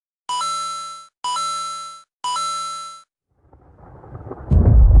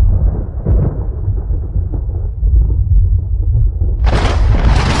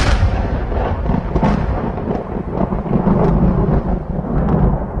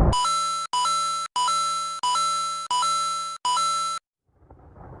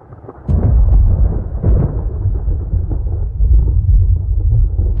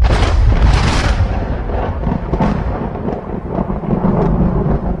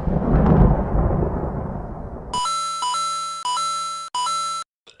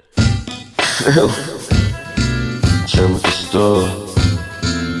Jermin Costor,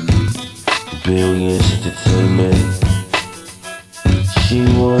 Billionz Entertainment. She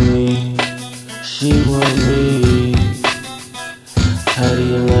want me, she want me. How do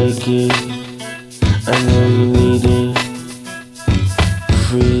you like it? I know you need it.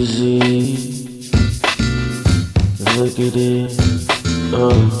 Freezy, look at it.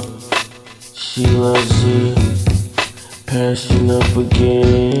 She loves it. Passion up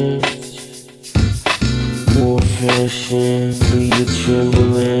again. More fashion, leave you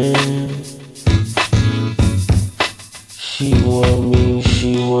trembling. She want me,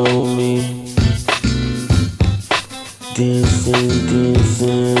 she want me. Dancing,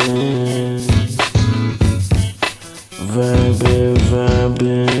 dancing. Vibing,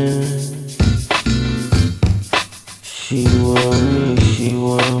 vibing. She want me, she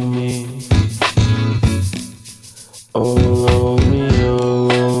want me. All on me,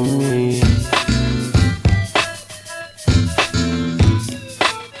 all on me.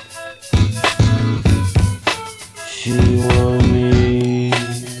 She want me.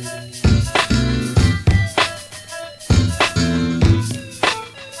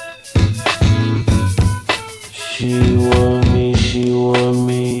 She want me, she want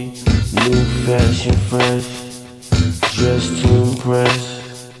me. New fashion, fresh, dressed to impress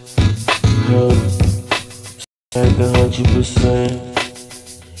her. Like 100%.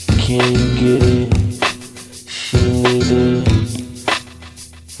 Can you get it? She need it.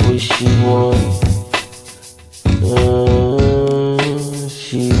 What she want?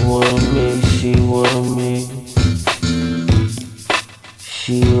 She want me, she want me.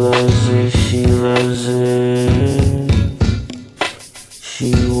 She loves it, she loves it. She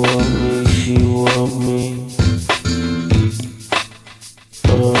want me, she want me.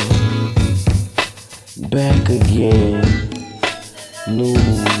 Back again. No,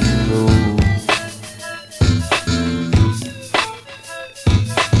 no.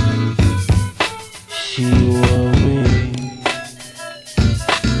 She want me.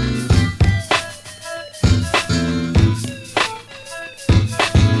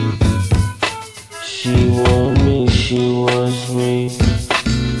 She want me, she wants me.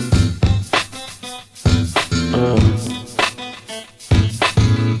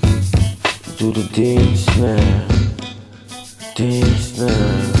 Do the dance now. Dance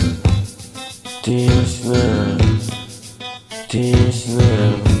now. Dance now. Dance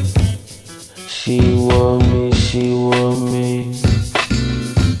now. She want me, she want me.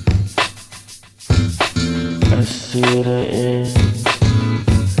 I see the end.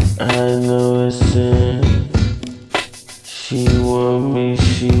 I know it's in. She want me,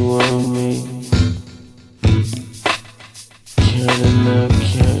 she want me. Counting up,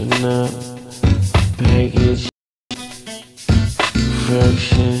 counting up. Baggage,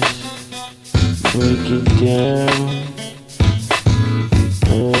 fractions, break it down.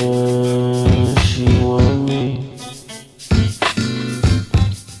 She want me.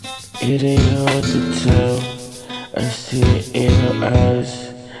 It ain't hard to tell. I see it in her eyes.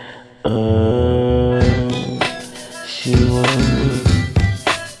 She want me.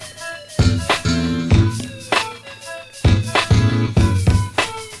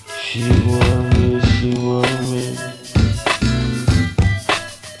 She want me, she want me.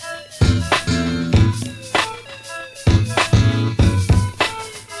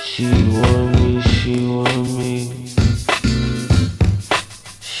 She want me, she want me.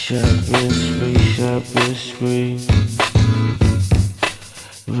 Shopping spree, shopping spree.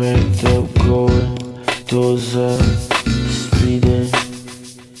 Racked up, going, doors up, speeding.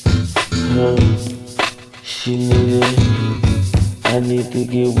 She need it. I need to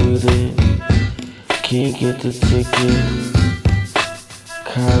get with it. Can't get the ticket.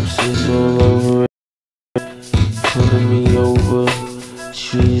 Cops is all over it. Pulling me over.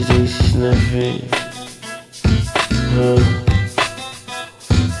 Trees they sniff it.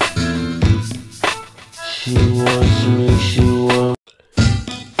 She wants me, she wants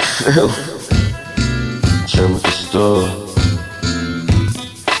me. Jermin Costor,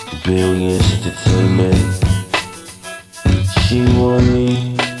 Billionz Entertainment. She want me,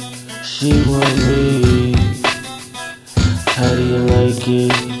 she want me. How do you like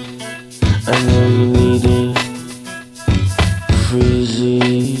it? I know you need it. Freezy,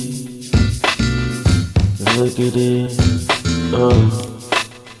 look at it.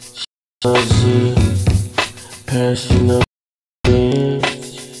 She loves it. Passion up again.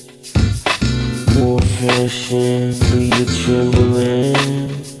 More fashion, leave you trembling.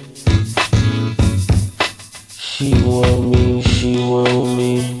 She want me, she want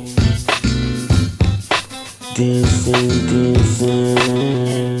me. Dancing, dancing.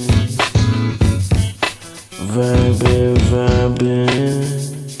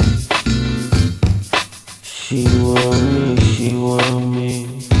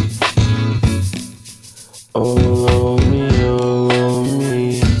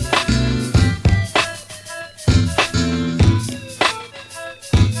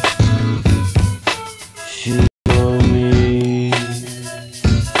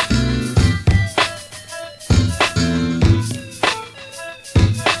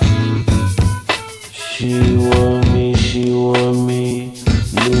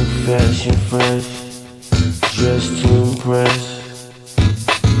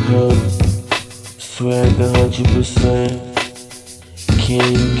 her swag 100%. Can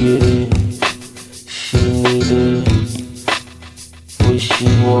you get it? She need it. What she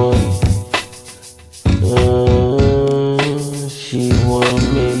want? She want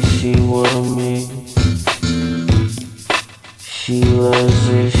me, she want me. She loves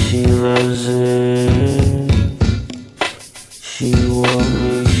it, she loves it. She want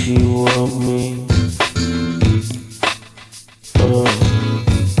me, she want me.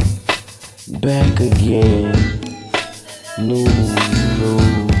 Back again. No.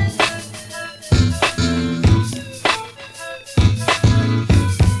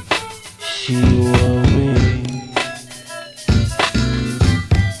 She want me.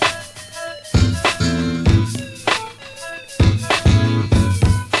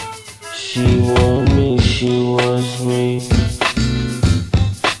 She want me, she wants me.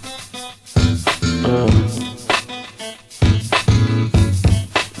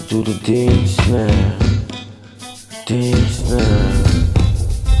 Do the dance now. Dance now.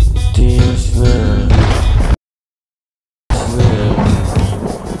 Dance now.